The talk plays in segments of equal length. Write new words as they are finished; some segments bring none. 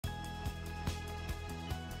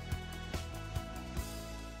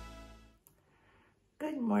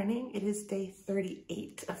Good morning. It is day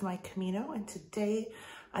 38 of my Camino, and today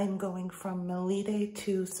I'm going from Melide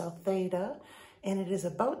to Salceda, and it is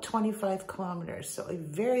about 25 kilometers, so a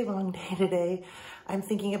very long day today. I'm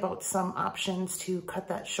thinking about some options to cut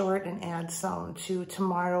that short and add some to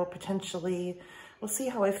tomorrow, potentially. We'll see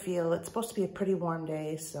how I feel. It's supposed to be a pretty warm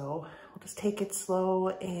day, so we'll just take it slow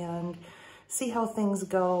and see how things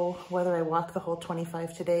go, whether I walk the whole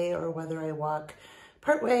 25 today or whether I walk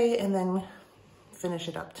partway and then finish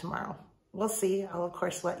it up tomorrow. We'll see. I'll of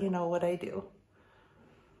course let you know what I do.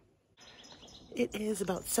 It is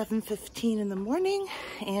about 7:15 in the morning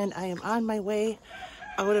and I am on my way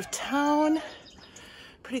out of town.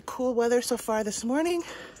 Pretty cool weather so far this morning,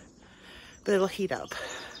 but it'll heat up.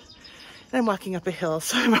 And I'm walking up a hill,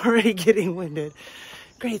 so I'm already getting winded.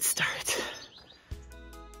 Great start.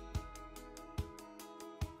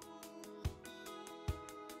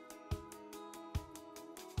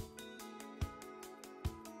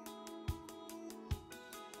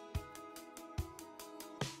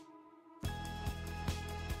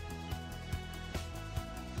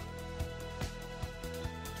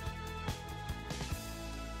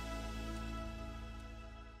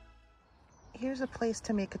 Here's a place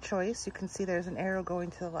to make a choice. You can see there's an arrow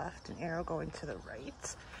going to the left, an arrow going to the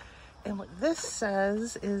right. And what this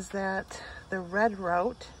says is that the red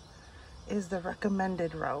route is the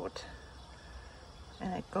recommended route.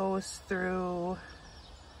 And it goes through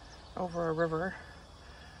over a river.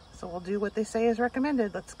 So we'll do what they say is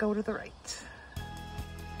recommended. Let's go to the right.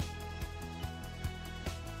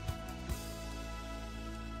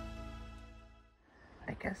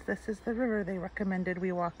 I guess this is the river they recommended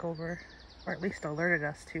we walk over, or at least alerted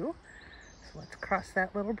us to. So let's cross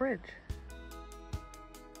that little bridge.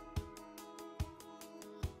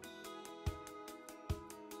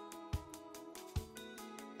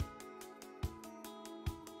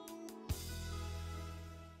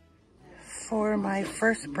 For my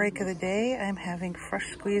first break of the day, I'm having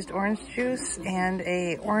fresh squeezed orange juice and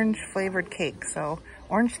a orange flavored cake, so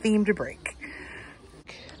orange themed break.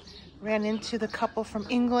 Ran into the couple from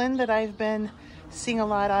England that I've been seeing a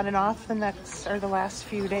lot on and off the last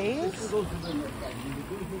few days.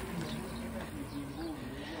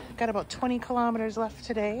 Got about 20 kilometers left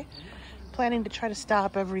today. Planning to try to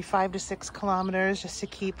stop every 5 to 6 kilometers just to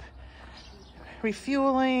keep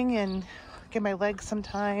refueling and give my legs some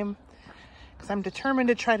time, because I'm determined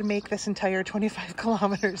to try to make this entire 25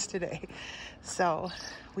 kilometers today. So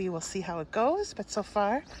we will see how it goes, but so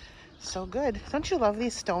far so good. Don't you love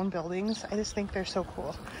these stone buildings? I just think they're so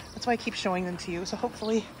cool. That's why I keep showing them to you. So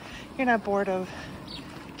hopefully you're not bored of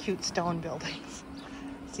cute stone buildings.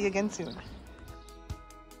 See you again soon.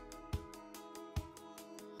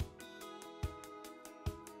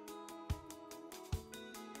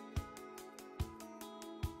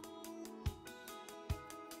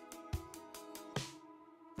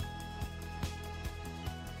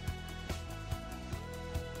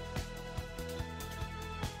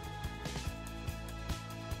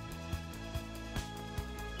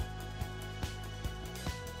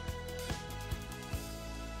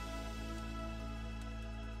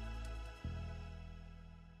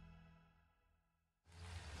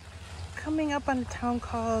 Coming up on a town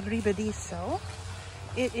called Ribadiso.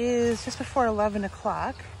 It is just before 11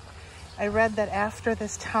 o'clock. I read that after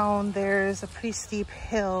this town there's a pretty steep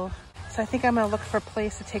hill. So I think I'm gonna look for a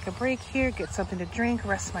place to take a break here, get something to drink,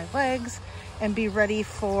 rest my legs, and be ready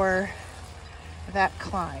for that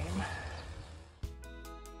climb.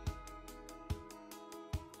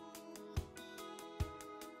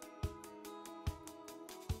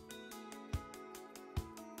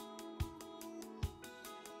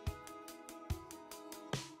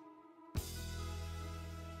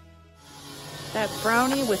 That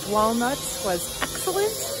brownie with walnuts was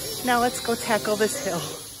excellent. Now let's go tackle this hill.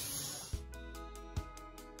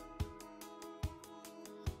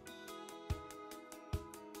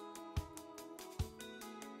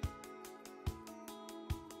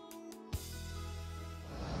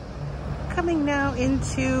 Coming now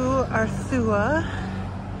into Arthua,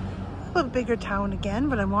 a little bigger town again,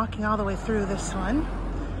 but I'm walking all the way through this one.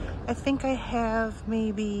 I think I have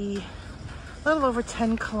maybe a little over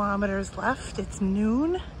 10 kilometers left. It's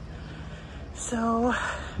noon. So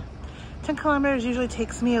 10 kilometers usually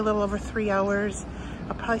takes me a little over 3 hours.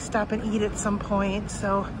 I'll probably stop and eat at some point.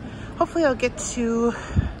 So hopefully I'll get to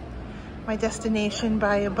my destination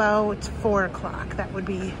by about 4 o'clock. That would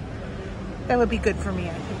be good for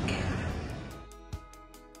me, I think.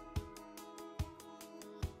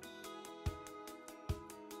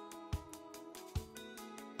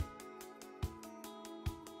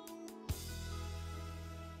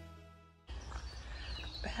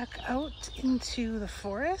 back out into the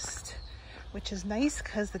forest, which is nice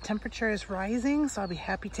because the temperature is rising, so I'll be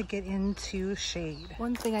happy to get into shade.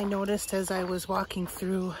 One thing I noticed as I was walking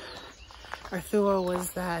through Arthua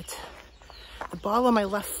was that the ball of my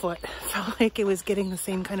left foot felt like it was getting the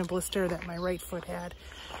same kind of blister that my right foot had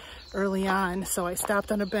early on. So I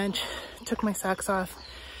stopped on a bench, took my socks off,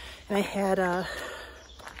 and I had a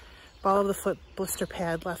ball of the foot blister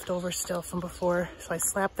pad left over still from before. So I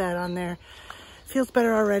slapped that on there. Feels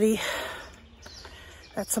better already.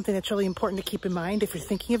 That's something that's really important to keep in mind if you're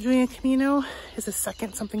thinking of doing a Camino, is the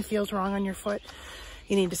second something feels wrong on your foot,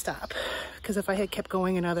 you need to stop. Because if I had kept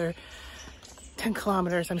going another 10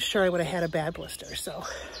 kilometers, I'm sure I would have had a bad blister. So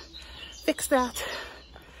fix that.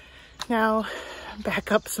 Now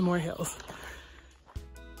back up some more hills.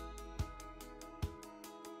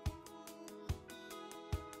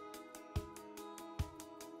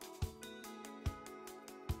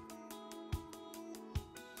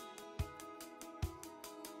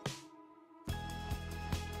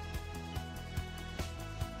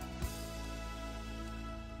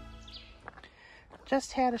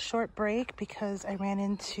 Just had a short break because I ran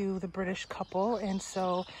into the British couple, and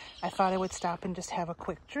so I thought I would stop and just have a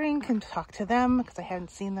quick drink and talk to them because I hadn't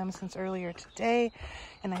seen them since earlier today,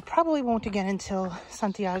 and I probably won't again until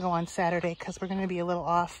Santiago on Saturday because we're going to be a little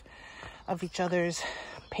off of each other's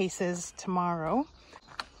paces tomorrow.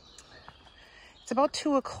 It's about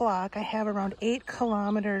 2 o'clock. I have around 8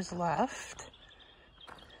 kilometers left.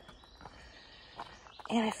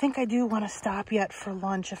 And I think I do want to stop yet for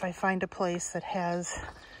lunch if I find a place that has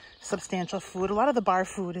substantial food. A lot of the bar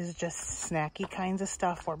food is just snacky kinds of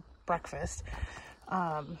stuff or breakfast.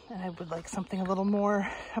 And I would like something a little more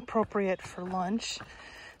appropriate for lunch.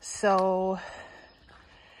 So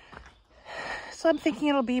I'm thinking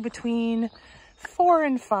it'll be between 4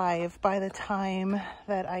 and 5 by the time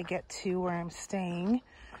that I get to where I'm staying.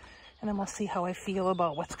 And then we'll see how I feel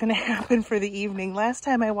about what's going to happen for the evening. Last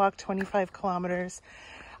time I walked 25 kilometers,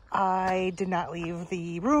 I did not leave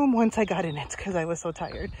the room once I got in it because I was so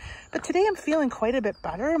tired. But today I'm feeling quite a bit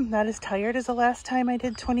better. I'm not as tired as the last time I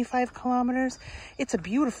did 25 kilometers. It's a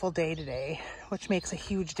beautiful day today, which makes a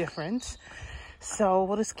huge difference. So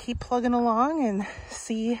we'll just keep plugging along and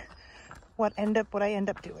see what I end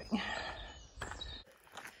up doing.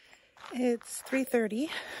 It's 3:30. I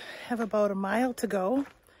have about a mile to go.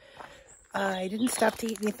 I didn't stop to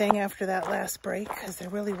eat anything after that last break because there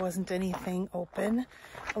really wasn't anything open.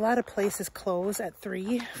 A lot of places close at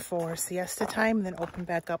 3 for siesta time and then open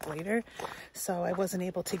back up later. So I wasn't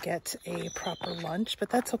able to get a proper lunch, but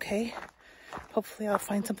that's okay. Hopefully I'll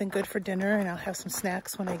find something good for dinner and I'll have some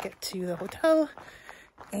snacks when I get to the hotel.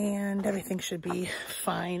 And everything should be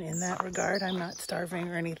fine in that regard. I'm not starving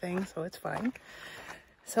or anything, so it's fine.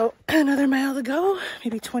 So another mile to go,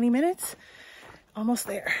 maybe 20 minutes. Almost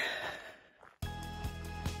there.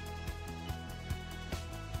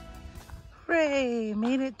 Hooray!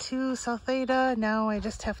 Made it to Salceda. Now I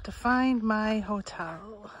just have to find my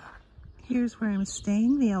hotel. Here's where I'm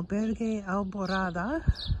staying, the Albergue Alborada.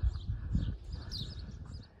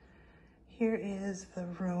 Here is the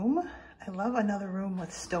room. I love another room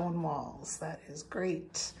with stone walls. That is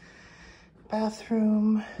great.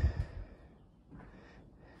 Bathroom.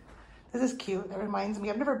 This is cute. That reminds me,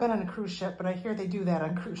 I've never been on a cruise ship, but I hear they do that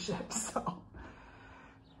on cruise ships, so.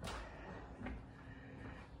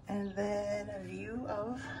 And then a view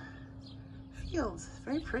of fields.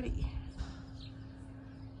 Very pretty.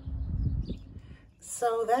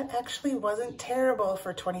 So that actually wasn't terrible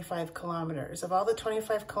for 25 kilometers. Of all the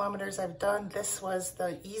 25 kilometers I've done, this was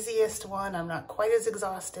the easiest one. I'm not quite as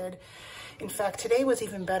exhausted. In fact, today was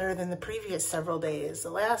even better than the previous several days.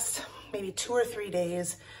 The last maybe 2 or 3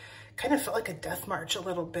 days kind of felt like a death march a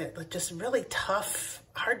little bit, like just really tough,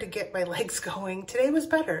 hard to get my legs going. Today was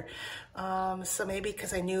better. So maybe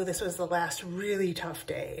because I knew this was the last really tough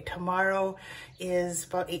day. Tomorrow is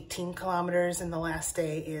about 18 kilometers and the last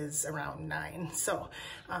day is around 9. So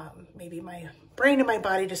maybe my brain and my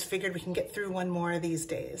body just figured we can get through one more of these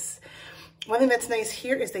days. One thing that's nice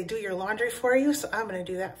here is they do your laundry for you. So I'm gonna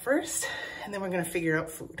do that first and then we're gonna figure out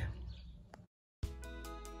food.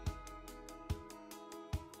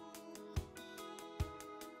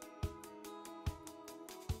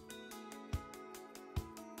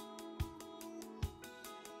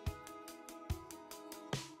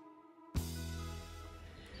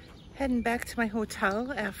 Heading back to my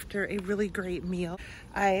hotel after a really great meal.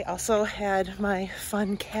 I also had my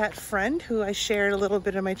fun cat friend who I shared a little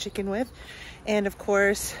bit of my chicken with. And of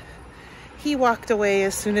course, he walked away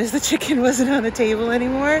as soon as the chicken wasn't on the table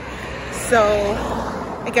anymore. So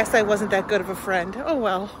I guess I wasn't that good of a friend. Oh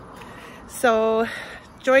well. So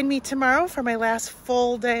Join me tomorrow for my last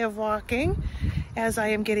full day of walking, as I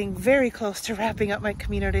am getting very close to wrapping up my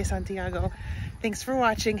Camino de Santiago. Thanks for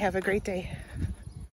watching. Have a great day.